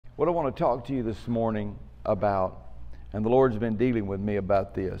What I want to talk to you this morning about, and the Lord's been dealing with me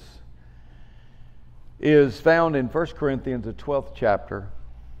about this, is found in 1 Corinthians, the 12th chapter.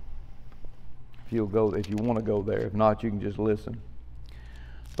 If you want to go there. If not, you can just listen.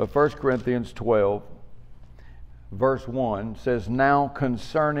 But 1 Corinthians 12, verse 1 says, "Now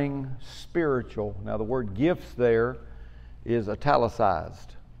concerning spiritual." Now the word gifts there is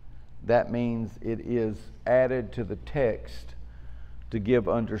italicized. That means it is added to the text to give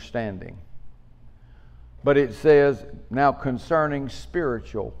understanding. But it says, "Now concerning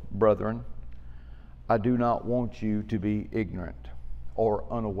spiritual, brethren, I do not want you to be ignorant or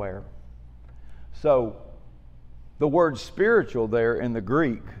unaware." So the word spiritual there in the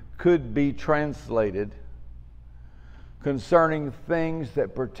Greek could be translated concerning things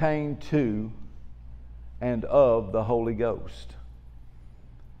that pertain to and of the Holy Ghost.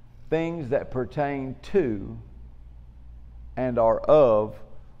 Things that pertain to and are of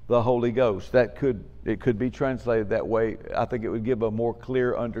the Holy Ghost. It could be translated that way. I think it would give a more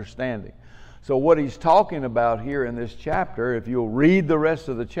clear understanding. So what he's talking about here in this chapter, if you'll read the rest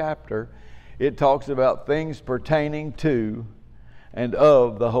of the chapter, it talks about things pertaining to and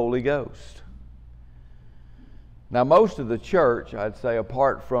of the Holy Ghost. Now most of the church, I'd say,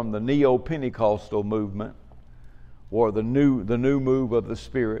 apart from the neo-Pentecostal movement, or the new move of the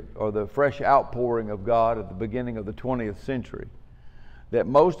Spirit, or the fresh outpouring of God at the beginning of the 20th century, that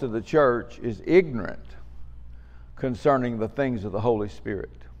most of the church is ignorant concerning the things of the Holy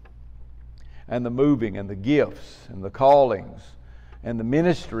Spirit, and the moving, and the gifts, and the callings, and the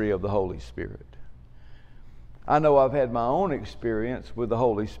ministry of the Holy Spirit. I know I've had my own experience with the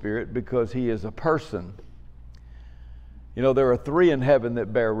Holy Spirit because He is a person. You know, there are three in heaven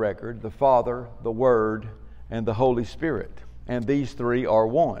that bear record: the Father, the Word, and the Holy Spirit. And these three are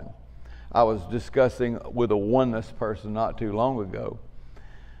one. I was discussing with a oneness person not too long ago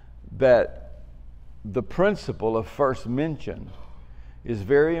that the principle of first mention is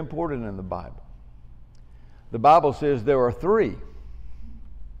very important in the Bible. The Bible says there are three.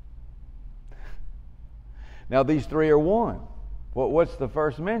 Now these three are one. What's the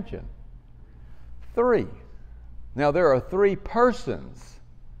first mention? Three. Now there are three persons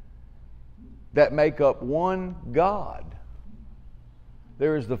that make up one God.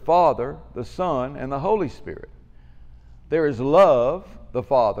 There is the Father, the Son, and the Holy Spirit. There is love, the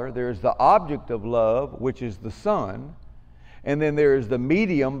Father. There is the object of love, which is the Son. And then there is the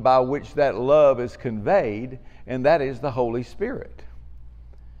medium by which that love is conveyed, and that is the Holy Spirit.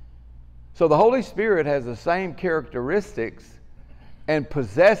 So the Holy Spirit has the same characteristics and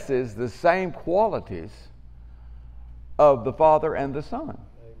possesses the same qualities of the Father and the Son.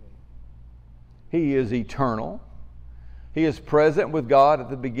 He is eternal. He is present with God at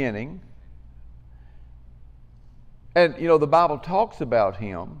the beginning. And, you know, the Bible talks about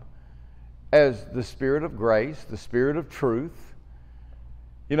Him as the Spirit of grace, the Spirit of truth.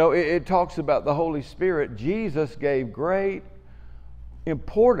 You know, it talks about the Holy Spirit. Jesus gave great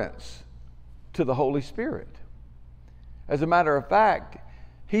importance to the Holy Spirit. As a matter of fact,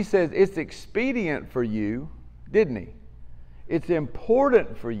 He says it's expedient for you, didn't He? It's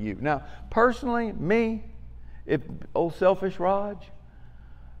important for you. Now, personally, me, if old selfish Raj,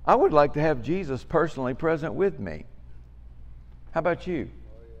 I would like to have Jesus personally present with me. How about you?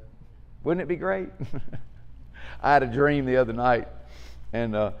 Oh, yeah. Wouldn't it be great? I had a dream the other night,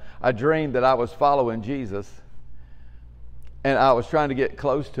 and I dreamed that I was following Jesus, and I was trying to get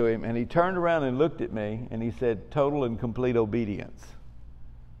close to Him, and He turned around and looked at me, and He said, "Total and complete obedience."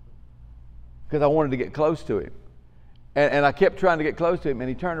 Because I wanted to get close to Him. And I kept trying to get close to Him, and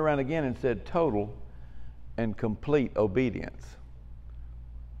He turned around again and said, "Total and complete obedience."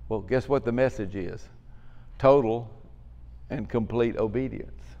 Well, guess what the message is? Total and complete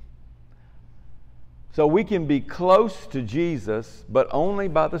obedience. So we can be close to Jesus, but only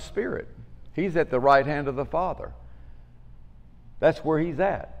by the Spirit. He's at the right hand of the Father. That's where He's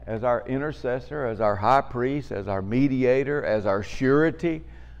at, as our intercessor, as our high priest, as our mediator, as our surety,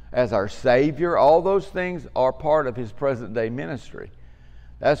 as our Savior. All those things are part of His present day ministry.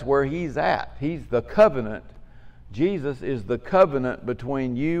 That's where He's at. He's the covenant. Jesus is the covenant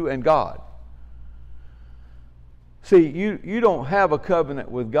between you and God. See, you don't have a covenant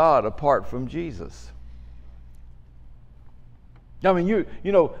with God apart from Jesus. I mean, you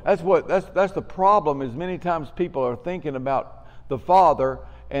know, that's the problem, is many times people are thinking about the Father,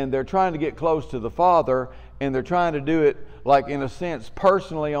 and they're trying to get close to the Father, and they're trying to do it, like, in a sense,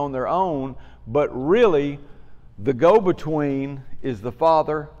 personally on their own, but really the go-between is the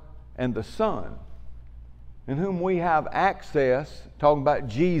Father and the Son, in whom we have access, talking about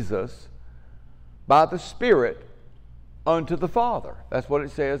Jesus, by the Spirit, unto the Father. That's what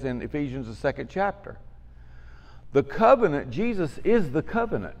it says in Ephesians, the 2nd chapter. The covenant, Jesus is the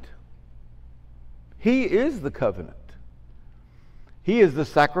covenant. He is the covenant. He is the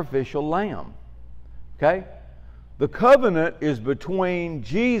sacrificial lamb. Okay? The covenant is between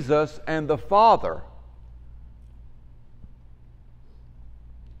Jesus and the Father.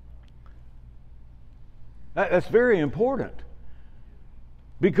 That's very important.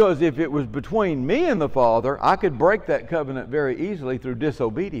 Because if it was between me and the Father, I could break that covenant very easily through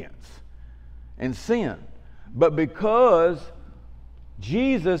disobedience and sin. But because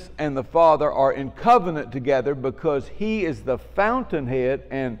Jesus and the Father are in covenant together, because He is the fountainhead,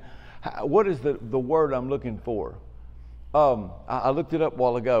 and what is the word I'm looking for? I looked it up a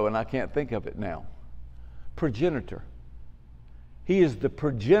while ago and I can't think of it now. Progenitor. He is the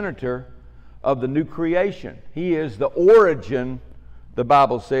progenitor of the new creation. He is the origin, the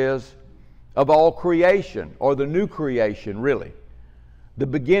Bible says, of all creation, or the new creation, really. The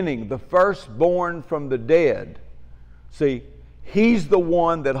beginning, the firstborn from the dead. See, He's the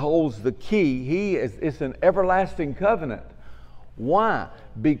one that holds the key. It's an everlasting covenant. Why?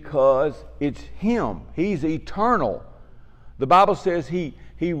 Because it's Him. He's eternal. The Bible says He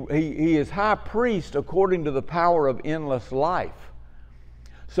is high priest according to the power of endless life.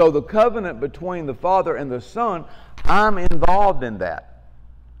 So the covenant between the Father and the Son, I'm involved in that.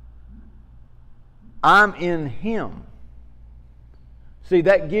 I'm in Him. See,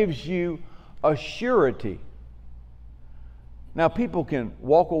 that gives you a surety. Now, people can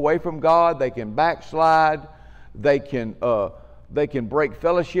walk away from God. They can backslide. They can break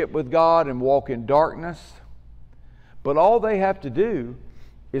fellowship with God and walk in darkness. But all they have to do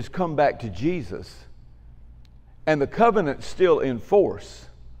is come back to Jesus, and the covenant's still in force.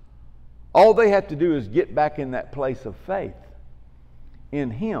 All they have to do is get back in that place of faith in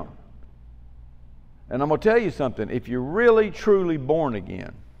Him. And I'm going to tell you something. If you're really, truly born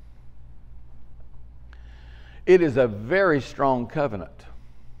again, it is a very strong covenant.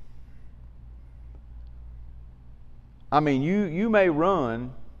 I mean, you may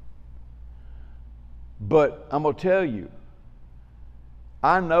run, but I'm going to tell you,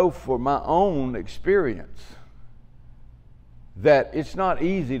 I know for my own experience that it's not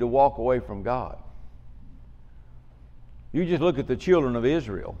easy to walk away from God. You just look at the children of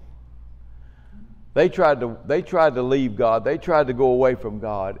Israel. They tried to leave God. They tried to go away from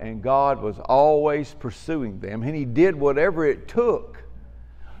God, and God was always pursuing them, and He did whatever it took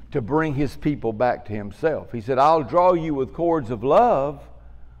to bring His people back to Himself. He said, I'll draw you with cords of love,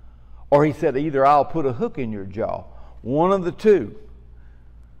 or He said, either I'll put a hook in your jaw. One of the two.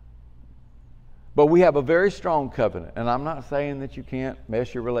 But we have a very strong covenant, and I'm not saying that you can't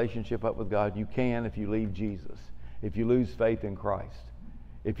mess your relationship up with God. You can if you leave Jesus, if you lose faith in Christ,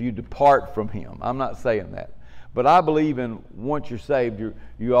 if you depart from Him. I'm not saying that. But I believe in once you're saved,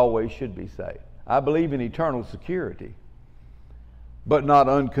 you always should be saved. I believe in eternal security, but not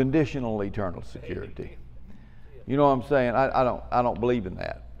unconditional eternal security. You know what I'm saying? I don't believe in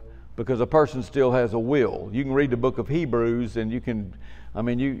that, because a person still has a will. You can read the book of Hebrews, and you can, I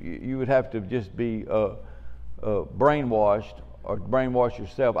mean, you would have to just be brainwashed or brainwash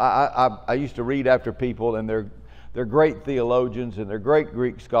yourself. I used to read after people, and they're great theologians and they're great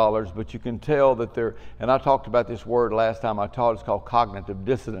Greek scholars, but you can tell that and I talked about this word last time I taught, it's called cognitive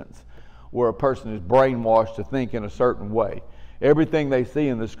dissonance, where a person is brainwashed to think in a certain way. Everything they see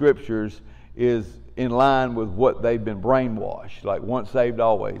in the Scriptures is in line with what they've been brainwashed, like once saved,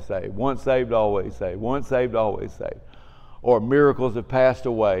 always saved, once saved, always saved, once saved, always saved. Or miracles have passed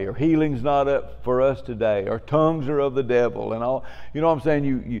away, or healing's not up for us today, or tongues are of the devil, and all. You know what I'm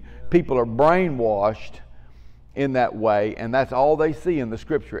saying? People are brainwashed in that way, and that's all they see in the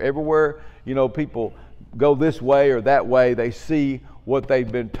Scripture. Everywhere, people go this way or that way, they see what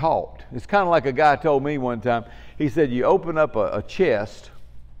they've been taught. It's kind of like a guy told me one time. He said, you open up a chest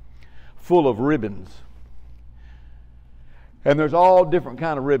full of ribbons, and there's all different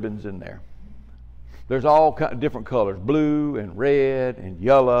kind of ribbons in there. There's all different colors, blue and red and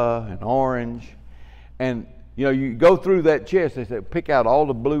yellow and orange. And, you go through that chest, they say, pick out all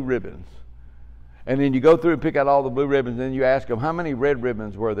the blue ribbons. And then you go through and pick out all the blue ribbons, and then you ask them, how many red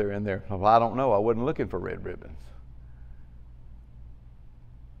ribbons were there in there? Well, I don't know. I wasn't looking for red ribbons.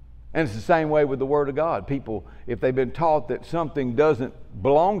 And it's the same way with the Word of God. People, if they've been taught that something doesn't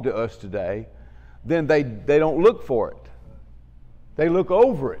belong to us today, then they don't look for it. They look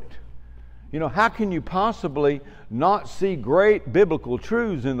over it. How can you possibly not see great biblical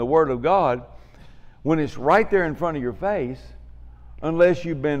truths in the Word of God when it's right there in front of your face, unless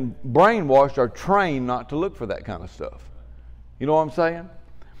you've been brainwashed or trained not to look for that kind of stuff? You know what I'm saying?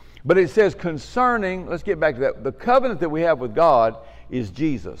 But it says concerning, let's get back to that. The covenant that we have with God is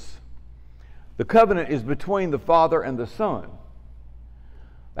Jesus. The covenant is between the Father and the Son.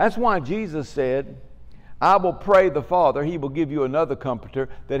 That's why Jesus said, I will pray the Father, He will give you another comforter,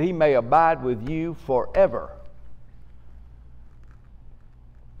 that He may abide with you forever.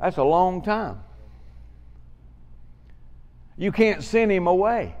 That's a long time. You can't send Him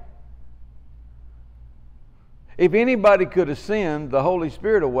away. If anybody could have sent the Holy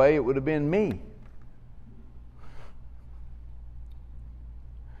Spirit away, it would have been me.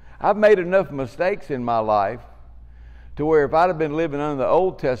 I've made enough mistakes in my life to where if I'd have been living under the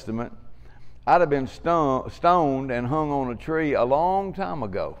Old Testament, I'd have been stoned and hung on a tree a long time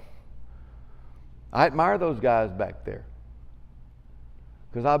ago. I admire those guys back there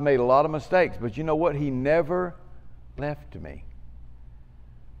because I've made a lot of mistakes. But you know what? He never left me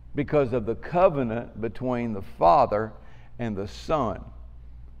because of the covenant between the Father and the Son.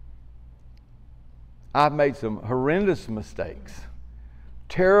 I've made some horrendous mistakes,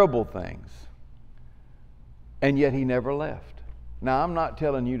 terrible things, and yet He never left. Now, I'm not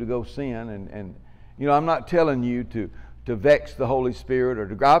telling you to go sin, and I'm not telling you to vex the Holy Spirit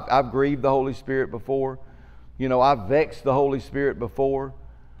or to. I've grieved the Holy Spirit before. I've vexed the Holy Spirit before.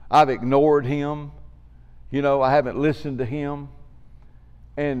 I've ignored Him. I haven't listened to Him.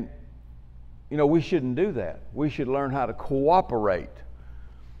 And, we shouldn't do that. We should learn how to cooperate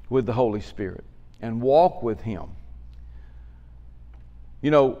with the Holy Spirit and walk with Him.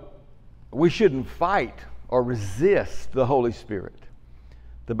 We shouldn't fight or resist the Holy Spirit.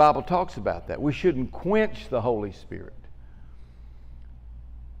 The Bible talks about that. We shouldn't quench the Holy Spirit.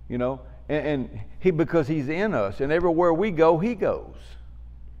 And He, because He's in us, and everywhere we go, He goes.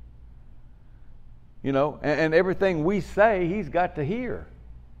 And everything we say, He's got to hear.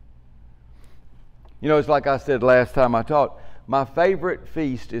 It's like I said last time I taught, my favorite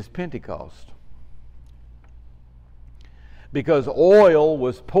feast is Pentecost. Because oil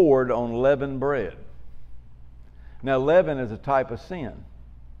was poured on leavened bread. Now, leaven is a type of sin.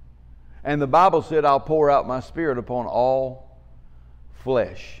 And the Bible said, I'll pour out my Spirit upon all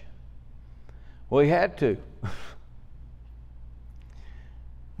flesh. Well, He had to.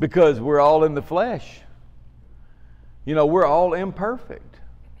 Because we're all in the flesh. We're all imperfect.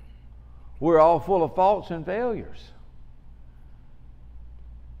 We're all full of faults and failures.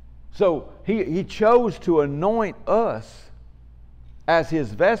 So He chose to anoint us as His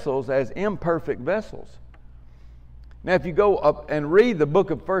vessels, as imperfect vessels. Now, if you go up and read the book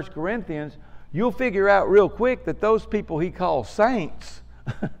of 1 Corinthians, you'll figure out real quick that those people He calls saints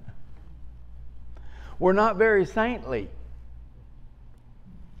were not very saintly.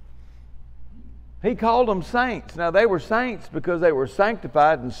 He called them saints. Now, they were saints because they were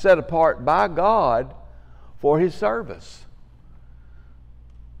sanctified and set apart by God for His service.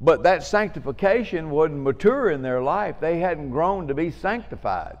 But that sanctification wasn't mature in their life. They hadn't grown to be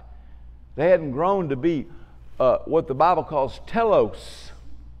sanctified. They hadn't grown to be what the Bible calls telos,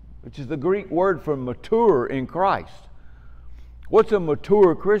 which is the Greek word for mature in Christ. What's a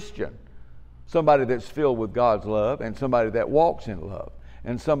mature Christian? Somebody that's filled with God's love, and somebody that walks in love,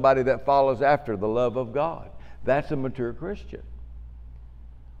 and somebody that follows after the love of God. That's a mature Christian.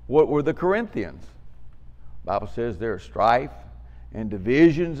 What were the Corinthians? The Bible says there are strife and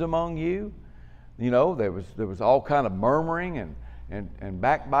divisions among you. There was all kind of murmuring and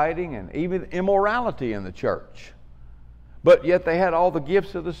backbiting and even immorality in the church. But yet they had all the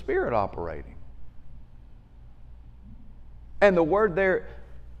gifts of the Spirit operating. And the word there,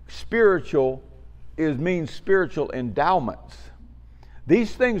 spiritual, means spiritual endowments.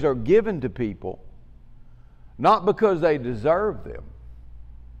 These things are given to people not because they deserve them,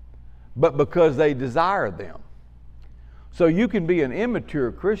 but because they desire them. So you can be an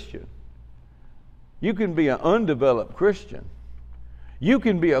immature Christian. You can be an undeveloped Christian. You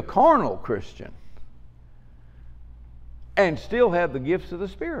can be a carnal Christian and still have the gifts of the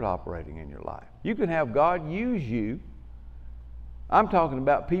Spirit operating in your life. You can have God use you. I'm talking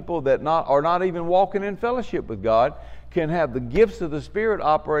about people that are not even walking in fellowship with God, can have the gifts of the Spirit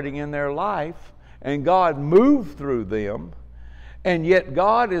operating in their life, and God move through them, and yet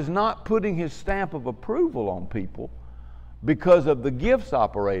God is not putting His stamp of approval on people because of the gifts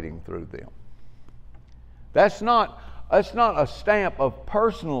operating through them. That's not a stamp of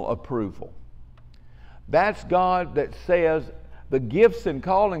personal approval. That's God that says the gifts and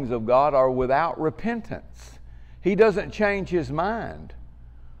callings of God are without repentance. He doesn't change His mind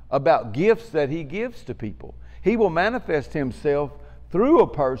about gifts that He gives to people. He will manifest Himself through a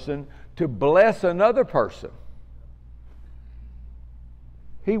person to bless another person.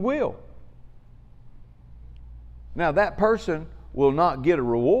 He will. Now, that person will not get a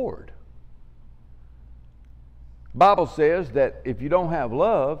reward. The Bible says that if you don't have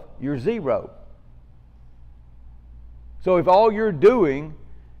love, you're zero. So if all you're doing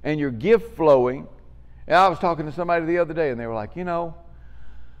and your gift flowing, and I was talking to somebody the other day and they were like,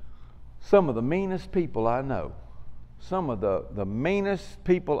 some of the meanest people I know, some of the meanest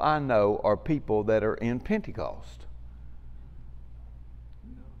people I know are people that are in Pentecost.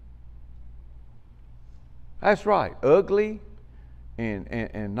 That's right. Ugly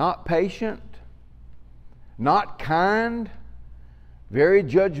and not patient, not kind, very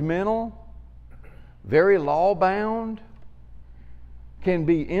judgmental, very law-bound, can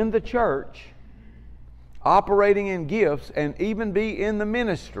be in the church, operating in gifts, and even be in the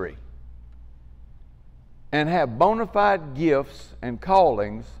ministry, and have bona fide gifts and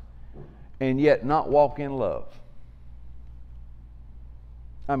callings, and yet not walk in love.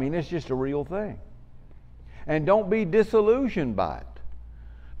 I mean, it's just a real thing. And don't be disillusioned by it.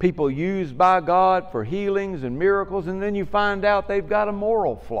 People used by God for healings and miracles, and then you find out they've got a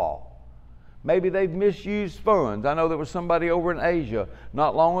moral flaw. Maybe they've misused funds. I know there was somebody over in Asia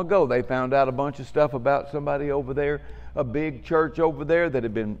not long ago. They found out a bunch of stuff about somebody over there, a big church over there that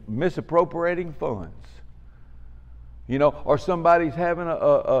had been misappropriating funds. Or somebody's having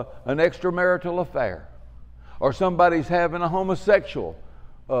an extramarital affair. Or somebody's having a homosexual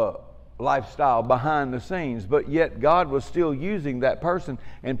lifestyle behind the scenes. But yet God was still using that person,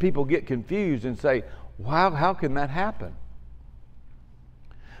 and people get confused and say, wow, how can that happen?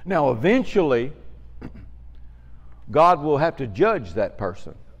 Now, eventually, God will have to judge that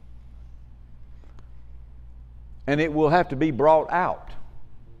person. And it will have to be brought out.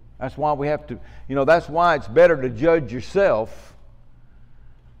 That's why we have to, that's why it's better to judge yourself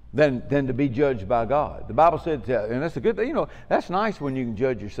than to be judged by God. The Bible said, and that's a good thing, that's nice when you can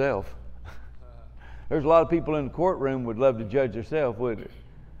judge yourself. There's a lot of people in the courtroom would love to judge themselves, wouldn't it?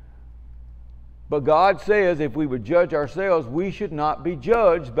 But God says if we would judge ourselves, we should not be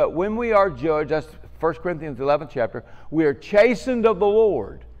judged. But when we are judged, that's 1 Corinthians 11th chapter, we are chastened of the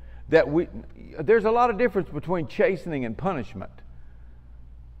Lord. There's a lot of difference between chastening and punishment.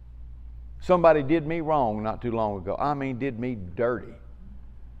 Somebody did me wrong not too long ago. I mean, did me dirty.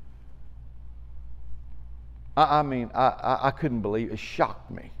 I couldn't believe it. It shocked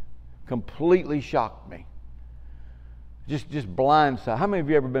me. Completely shocked me. Just blindsided. How many of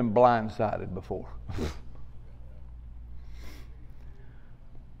you ever been blindsided before?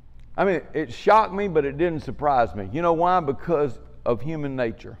 I mean, it shocked me, but it didn't surprise me. You know why? Because of human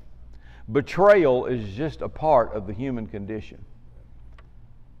nature. Betrayal is just a part of the human condition.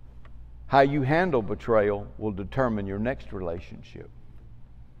 How you handle betrayal will determine your next relationship.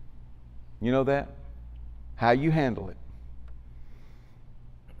 You know that? How you handle it.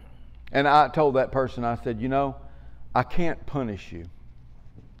 And I told that person, I said, I can't punish you.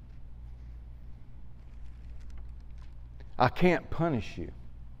 I can't punish you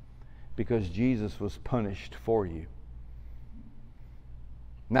because Jesus was punished for you.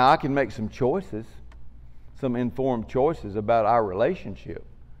 Now, I can make some choices, some informed choices about our relationship,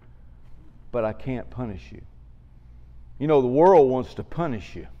 but I can't punish you. The world wants to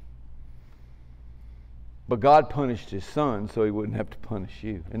punish you. But God punished His Son so He wouldn't have to punish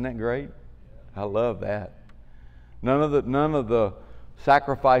you. Isn't that great? I love that. None of the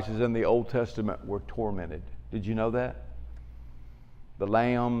sacrifices in the Old Testament were tormented. Did you know that? The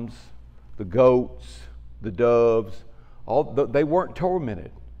lambs, the goats, the doves, they weren't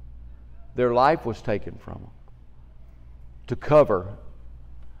tormented. Their life was taken from them to cover.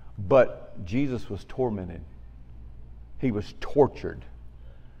 But Jesus was tormented. He was tortured.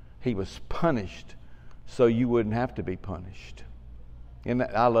 He was punished so you wouldn't have to be punished. And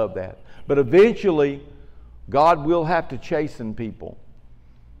I love that. But eventually, God will have to chasten people.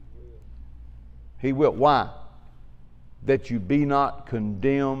 He will. Why? That you be not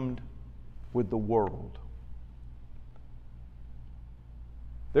condemned with the world.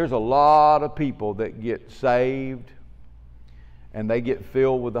 There's a lot of people that get saved and they get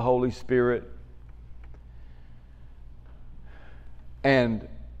filled with the Holy Spirit and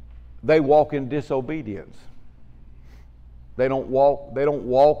they walk in disobedience. They don't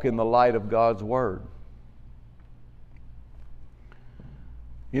walk in the light of God's Word.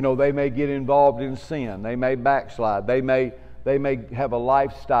 They may get involved in sin. They may backslide. They may have a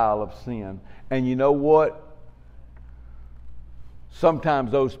lifestyle of sin. And you know what?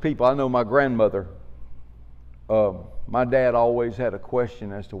 Sometimes those people, I know my grandmother, my dad always had a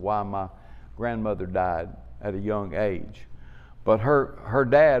question as to why my grandmother died at a young age. But her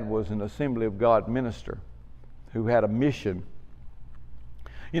dad was an Assembly of God minister who had a mission.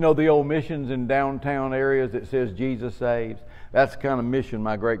 You know the old missions in downtown areas that says Jesus saves? That's the kind of mission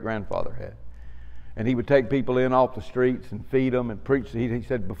my great-grandfather had. And he would take people in off the streets and feed them and preach. He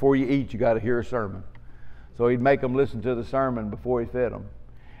said, before you eat, you got to hear a sermon. So he'd make them listen to the sermon before he fed them.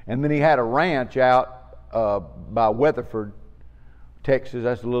 And then he had a ranch out by Weatherford, Texas.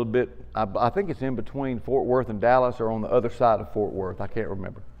 That's a little bit, I think it's in between Fort Worth and Dallas, or on the other side of Fort Worth. I can't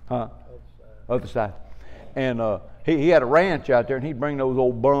remember. Huh? Other side. And he had a ranch out there, and he'd bring those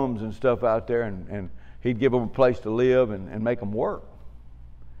old bums and stuff out there, and he'd give them a place to live and make them work.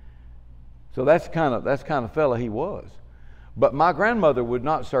 So that's kind of fella he was. But my grandmother would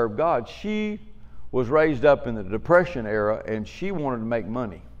not serve God. She was raised up in the Depression era, and she wanted to make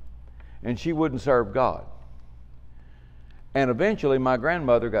money, and she wouldn't serve God. And eventually my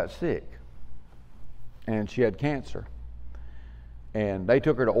grandmother got sick, and she had cancer. And they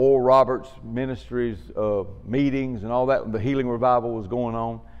took her to Oral Roberts Ministries meetings and all that. The healing revival was going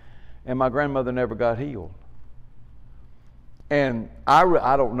on. And my grandmother never got healed. And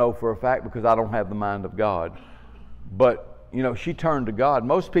I don't know for a fact, because I don't have the mind of God. But, you know, she turned to God.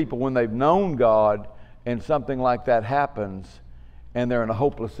 Most people, when they've known God and something like that happens and they're in a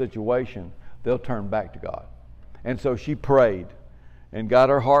hopeless situation, they'll turn back to God. And so she prayed and got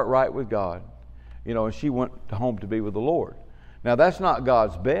her heart right with God. You know, and she went home to be with the Lord. Now, that's not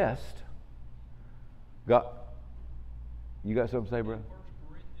God's best. God, you got something to say, brother? In 1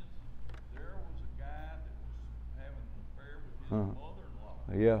 Corinthians, there was a guy that was having an affair with his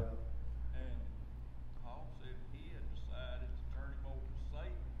mother-in-law. Yeah. And Paul said he had decided to turn him over to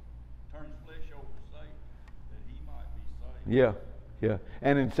Satan, turn his flesh over to Satan, that he might be saved. Yeah, yeah.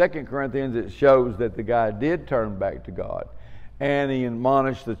 And in 2 Corinthians, it shows that the guy did turn back to God. And he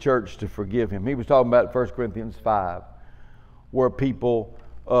admonished the church to forgive him. He was talking about 1 Corinthians 5. Where people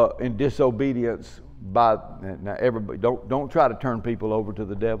in disobedience by, now everybody, don't try to turn people over to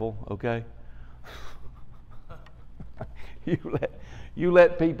the devil, okay? you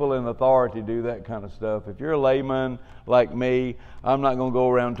let people in authority do that kind of stuff. If you're a layman like me, I'm not going to go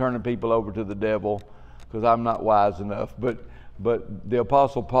around turning people over to the devil, because I'm not wise enough. But the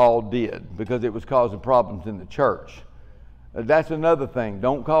Apostle Paul did, because it was causing problems in the church. That's another thing.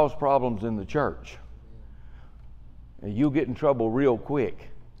 Don't cause problems in the church. And you'll get in trouble real quick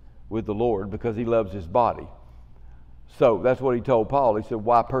with the Lord, because he loves his body. So that's what he told Paul. He said,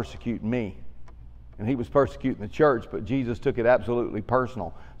 why persecute me? And he was persecuting the church, but Jesus took it absolutely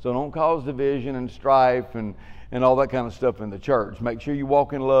personal. So don't cause division and strife and all that kind of stuff in the church. Make sure you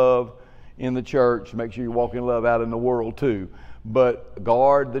walk in love in the church. Make sure you walk in love out in the world too. But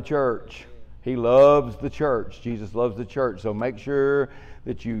guard the church. He loves the church. Jesus loves the church. So make sure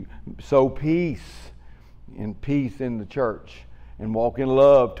that you sow peace in the church and walk in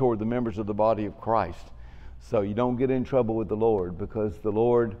love toward the members of the body of Christ, so you don't get in trouble with the Lord, because the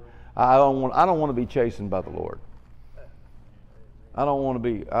Lord, I don't want to be chastened by the Lord. I don't want to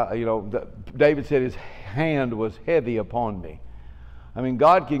be, David said his hand was heavy upon me. I mean,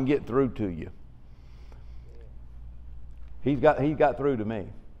 God can get through to you. He got through to me.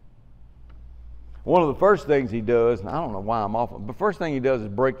 One of the first things he does, and I don't know why I'm off, but the first thing he does is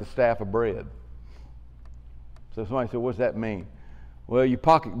break the staff of bread. So somebody said, what's that mean? Well, your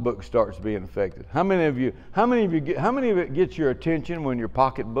pocketbook starts being affected. How many of it gets your attention when your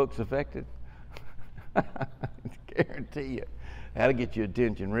pocketbook's affected? I guarantee you. That'll get your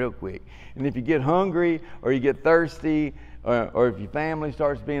attention real quick. And if you get hungry, or you get thirsty, or if your family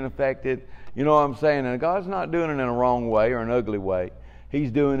starts being affected, you know what I'm saying? And God's not doing it in a wrong way or an ugly way.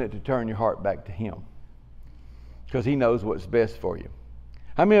 He's doing it to turn your heart back to him, because he knows what's best for you.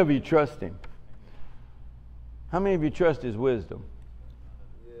 How many of you trust him? How many of you trust his wisdom?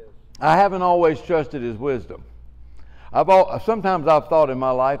 Yes. I haven't always trusted his wisdom. Sometimes I've thought in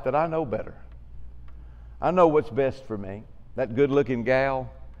my life that I know better. I know what's best for me. That good-looking gal,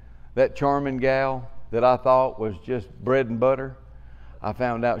 that charming gal that I thought was just bread and butter, I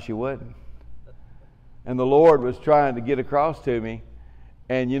found out she wasn't. And the Lord was trying to get across to me.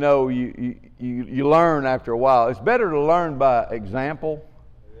 And you know, you learn after a while. It's better to learn by example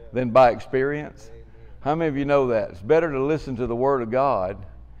than by experience. How many of you know that? It's better to listen to the Word of God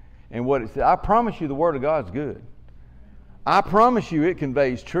and what it says. I promise you the Word of God's good. I promise you it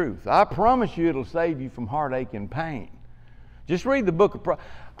conveys truth. I promise you it'll save you from heartache and pain. Just read the book of Proverbs.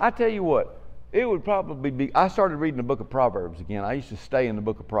 I tell you what, it would probably be, I started reading the book of Proverbs again. I used to stay in the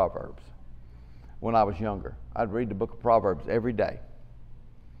book of Proverbs when I was younger. I'd read the book of Proverbs every day.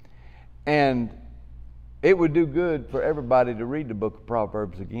 And it would do good for everybody to read the book of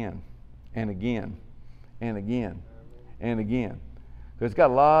Proverbs again and again. And again, and again. Because it's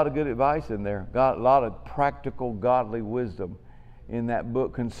got a lot of good advice in there. Got a lot of practical, godly wisdom in that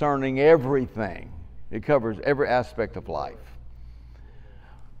book concerning everything. It covers every aspect of life.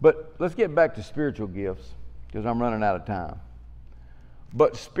 But let's get back to spiritual gifts, because I'm running out of time.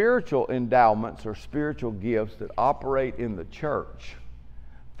 But spiritual endowments or spiritual gifts that operate in the church,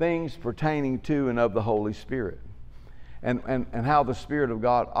 things pertaining to and of the Holy Spirit, and how the Spirit of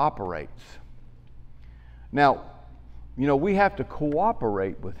God operates. Now, you know, we have to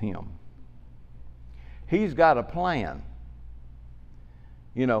cooperate with Him. He's got a plan,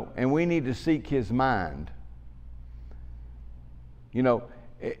 you know, and we need to seek His mind. You know,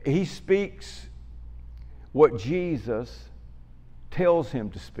 He speaks what Jesus tells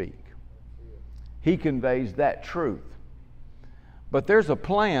Him to speak. He conveys that truth. But there's a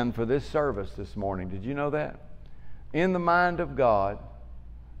plan for this service this morning. Did you know that? In the mind of God,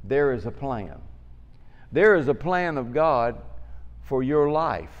 there is a plan. There is a plan of God for your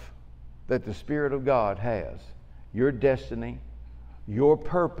life that the Spirit of God has. Your destiny, your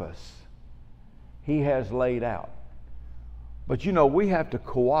purpose, He has laid out. But you know, we have to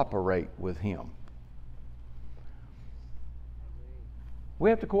cooperate with Him. We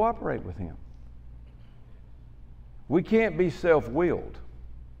have to cooperate with Him. We can't be self-willed.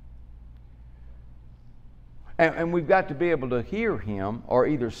 And we've got to be able to hear Him or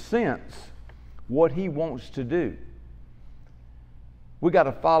either sense what He wants to do. We got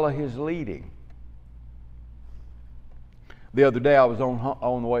to follow His leading. The other day I was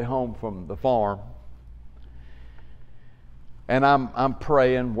on the way home from the farm, and I'm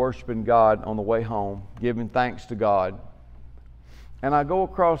praying, worshiping God on the way home, giving thanks to God. And I go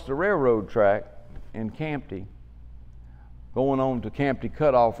across the railroad track in Campty, going on to Campty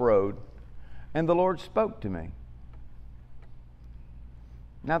Cutoff Road, and the Lord spoke to me.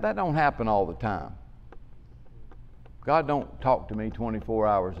 Now that don't happen all the time. God don't talk to me 24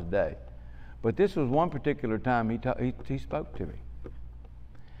 hours a day. But this was one particular time He spoke to me.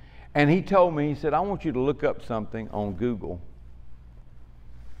 And He told me, He said, I want you to look up something on Google.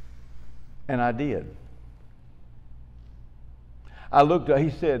 And I did. I looked up,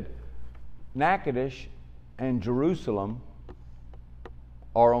 He said, Natchitoches and Jerusalem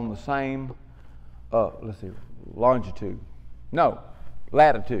are on the same, longitude. No,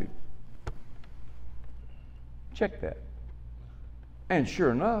 latitude. Check that. And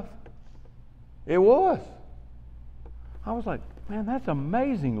sure enough, it was. I was like, man, that's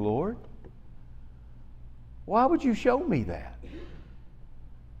amazing, Lord. Why would you show me that?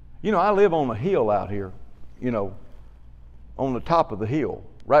 You know, I live on a hill out here, you know, on the top of the hill,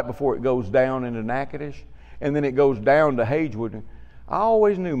 right before it goes down into Natchitoches, and then it goes down to Hagewood. I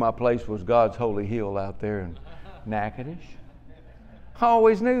always knew my place was God's holy hill out there in Natchitoches. I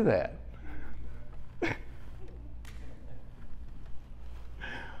always knew that.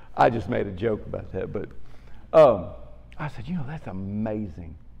 I just made a joke about that, but I said, you know, that's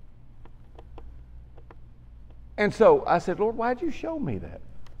amazing. And so I said, Lord, why'd you show me that?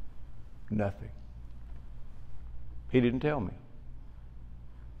 Nothing. He didn't tell me.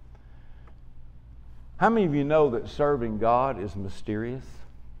 How many of you know that serving God is mysterious?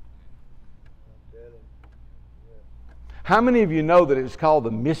 How many of you know that it's called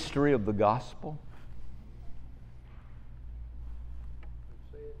the mystery of the gospel?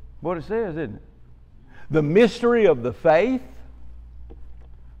 What it says, isn't it? The mystery of the faith.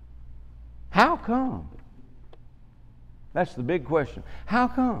 How come? That's the big question. How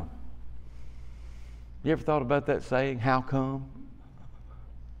come? You ever thought about that saying, how come?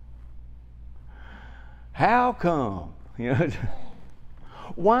 How come? You know,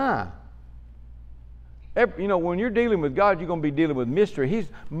 why? You know, when you're dealing with God, you're going to be dealing with mystery.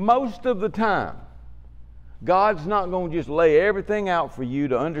 Most of the time, God's not going to just lay everything out for you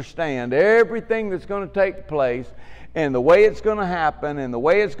to understand everything that's going to take place and the way it's going to happen and the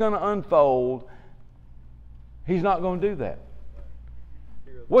way it's going to unfold. He's not going to do that.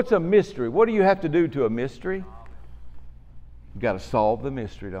 What's a mystery? What do you have to do to a mystery? You've got to solve the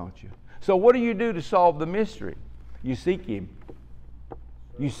mystery, don't you? So what do you do to solve the mystery? You seek Him.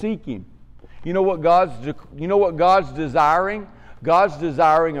 You seek Him. You know what God's desiring? God's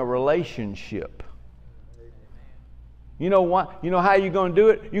desiring a relationship. You know what? You know how you're going to do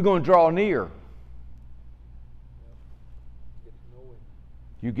it? You're going to draw near.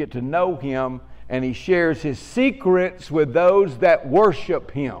 You get to know Him, and He shares His secrets with those that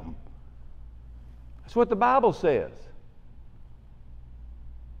worship Him. That's what the Bible says.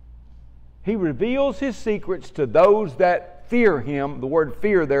 He reveals His secrets to those that fear Him. The word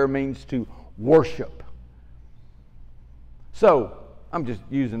fear there means to worship. So, I'm just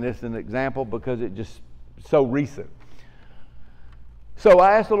using this as an example because it's just so recent. So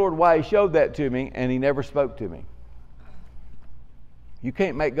I asked the Lord why He showed that to me, and He never spoke to me. You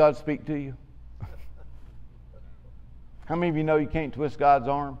can't make God speak to you. How many of you know you can't twist God's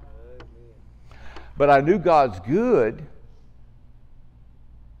arm? But I knew God's good.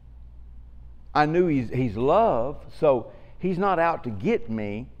 I knew He's love, so He's not out to get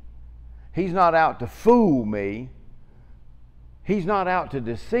me. He's not out to fool me. He's not out to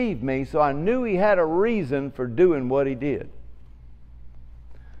deceive me, so I knew He had a reason for doing what He did.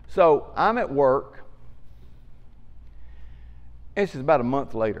 So I'm at work. This is about a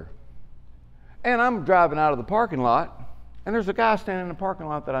month later. And I'm driving out of the parking lot, and there's a guy standing in the parking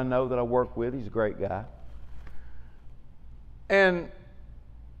lot that I know, that I work with. He's a great guy. And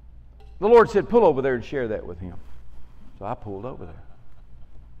the Lord said, pull over there and share that with him. So I pulled over there.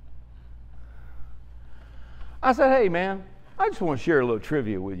 I said, hey, man, I just want to share a little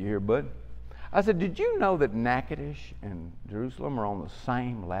trivia with you here, bud. I said, did you know that Natchitoches and Jerusalem are on the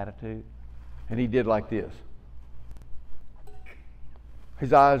same latitude? And he did like this.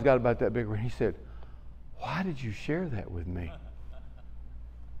 His eyes got about that big. He said, why did you share that with me?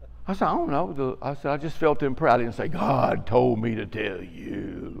 I said, I don't know. I said, I just felt impressed. I didn't say, God told me to tell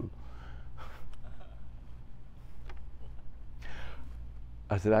you.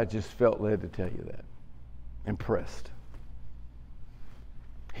 I said, I just felt led to tell you that. Impressed.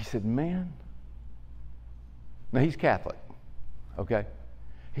 He said, man. Now, he's Catholic, okay?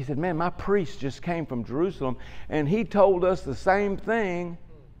 He said, man, my priest just came from Jerusalem, and he told us the same thing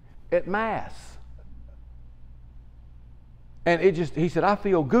at Mass. And he said, I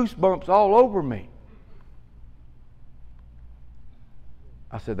feel goosebumps all over me.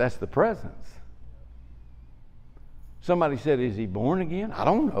 I said, that's the presence. Somebody said, is he born again? I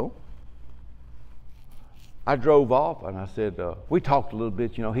don't know. I drove off, and I said, we talked a little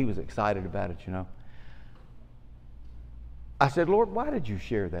bit, he was excited about it, I said, Lord, why did you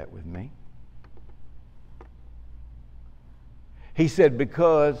share that with me? He said,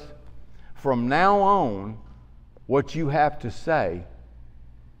 because from now on, what you have to say,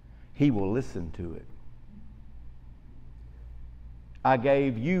 He will listen to it. I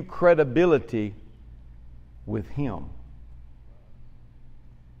gave you credibility with Him.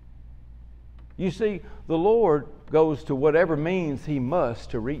 You see, the Lord goes to whatever means He must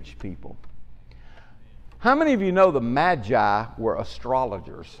to reach people. How many of you know the Magi were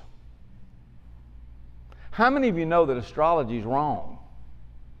astrologers? How many of you know that astrology is wrong?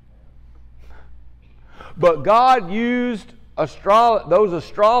 But God used those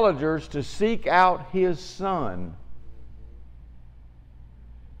astrologers to seek out His Son.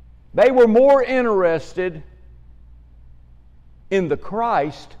 They were more interested in the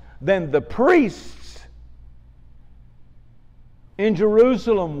Christ than the priests in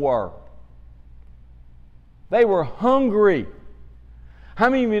Jerusalem were. They were hungry. How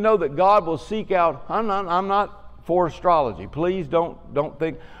many of you know that God will seek out? I'm not for astrology. Please don't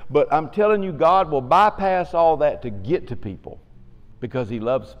think. But I'm telling you, God will bypass all that to get to people because He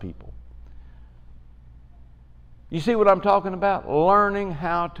loves people. You see what I'm talking about? Learning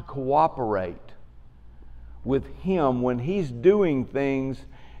how to cooperate with Him when He's doing things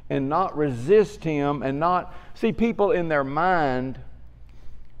and not resist Him and not... See, people in their mind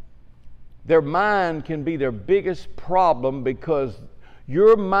can be their biggest problem because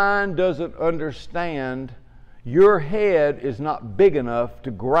your mind doesn't understand. Your head is not big enough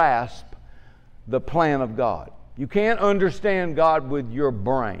to grasp the plan of God. You can't understand God with your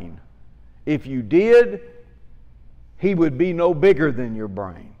brain. If you did, He would be no bigger than your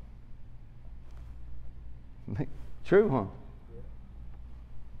brain. True, huh?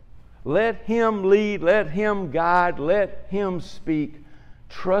 Let Him lead, let Him guide, let Him speak.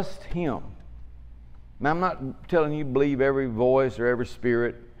 Trust Him. Now, I'm not telling you believe every voice or every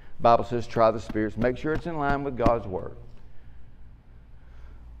spirit. The Bible says try the spirits. Make sure it's in line with God's Word.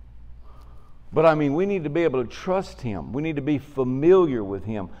 But I mean, we need to be able to trust Him. We need to be familiar with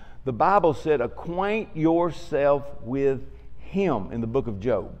Him. The Bible said, acquaint yourself with Him in the book of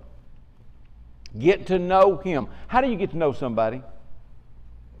Job. Get to know Him. How do you get to know somebody?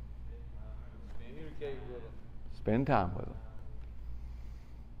 Spend time with Him.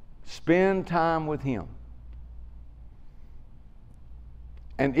 Spend time with Him.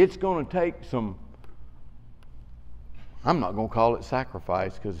 And it's going to take some, I'm not going to call it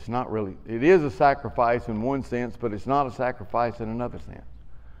sacrifice because it's not really, it is a sacrifice in one sense, but it's not a sacrifice in another sense.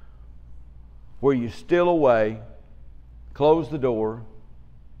 Where you steal away, close the door,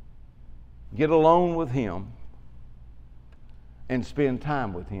 get alone with Him, and spend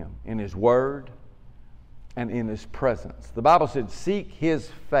time with Him in His Word and in His presence. The Bible said, seek His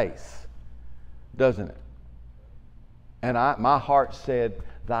face, doesn't it? And my heart said,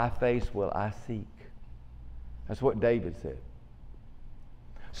 thy face will I seek. That's what David said.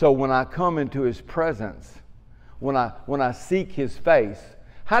 So when I come into His presence, when I seek His face,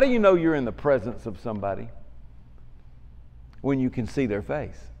 how do you know you're in the presence of somebody? When you can see their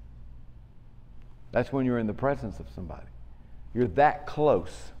face. That's when you're in the presence of somebody. You're that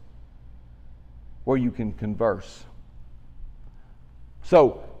close where you can converse.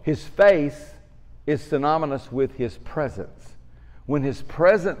 So His face is synonymous with His presence. When His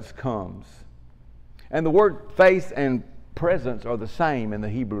presence comes, and the word face and presence are the same in the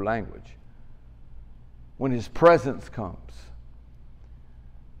Hebrew language. When His presence comes,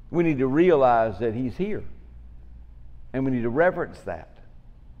 we need to realize that He's here. And we need to reverence that.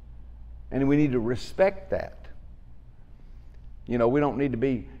 And we need to respect that. You know, we don't need to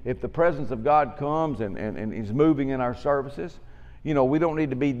be, if the presence of God comes and He's moving in our services, you know, we don't need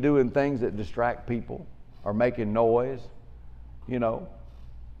to be doing things that distract people or making noise, you know,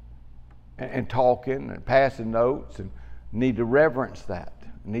 and talking and passing notes, and need to reverence that.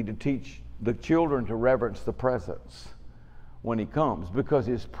 Need to teach the children to reverence the presence when He comes, because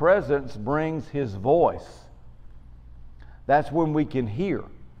His presence brings His voice. That's when we can hear.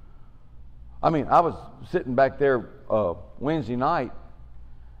 I mean, I was sitting back there Wednesday night,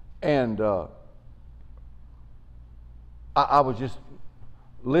 and I was just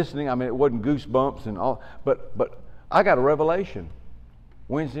listening. I mean, it wasn't goosebumps and all, but I got a revelation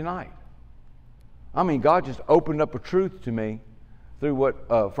Wednesday night. I mean, God just opened up a truth to me through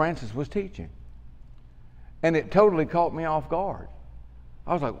what Francis was teaching. And it totally caught me off guard.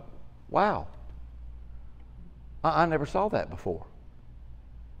 I was like, wow. I never saw that before.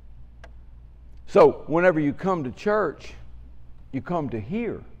 So whenever you come to church, you come to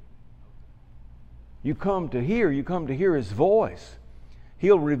hear. You come to hear. You come to hear His voice.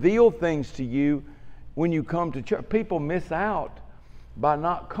 He'll reveal things to you when you come to church. People miss out by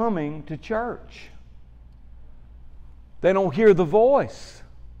not coming to church. They don't hear the voice.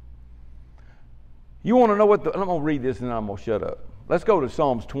 You want to know what I'm going to read this and then I'm going to shut up. Let's go to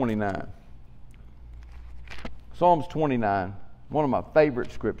Psalms 29. Psalms 29, one of my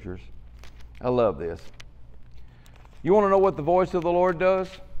favorite scriptures. I love this. You want to know what the voice of the Lord does?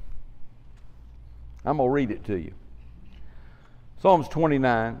 I'm going to read it to you. Psalms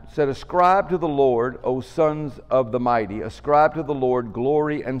 29 said, "Ascribe to the Lord, O sons of the mighty. Ascribe to the Lord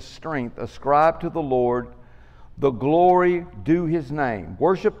glory and strength. Ascribe to the Lord the glory due His name.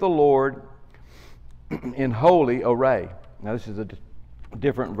 Worship the Lord in holy array." Now this is a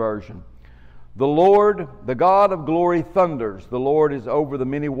different version. "The Lord, the God of glory, thunders. The Lord is over the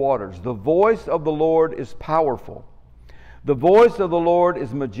many waters. The voice of the Lord is powerful. The voice of the Lord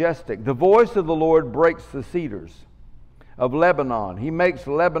is majestic. The voice of the Lord breaks the cedars of Lebanon. He makes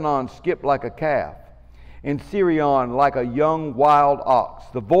Lebanon skip like a calf, and Sirion like a young wild ox.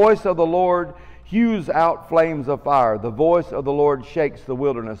 The voice of the Lord hews out flames of fire. The voice of the Lord shakes the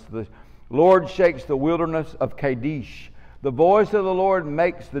wilderness. The Lord shakes the wilderness of Kadesh. The voice of the Lord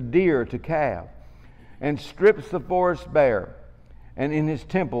makes the deer to calve and strips the forest bare. And in His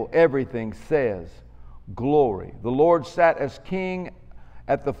temple everything says, glory. The Lord sat as king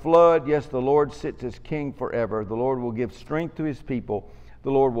at the flood. Yes, the Lord sits as king forever. The Lord will give strength to His people.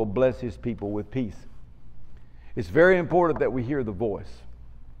 The Lord will bless His people with peace." It's very important that we hear the voice.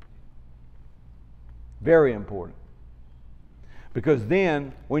 Very important. Because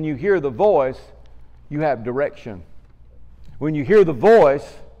then, when you hear the voice, you have direction. When you hear the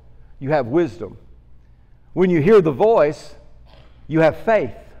voice, you have wisdom. When you hear the voice, you have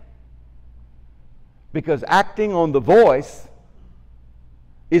faith. Because acting on the voice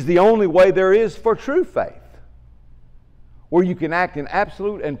is the only way there is for true faith, where you can act in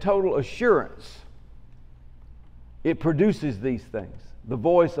absolute and total assurance. It produces these things, the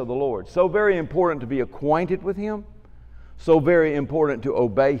voice of the Lord. So very important to be acquainted with Him, so very important to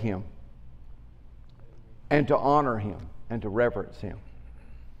obey Him, and to honor Him, and to reverence Him.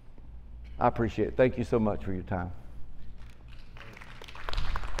 I appreciate it. Thank you so much for your time.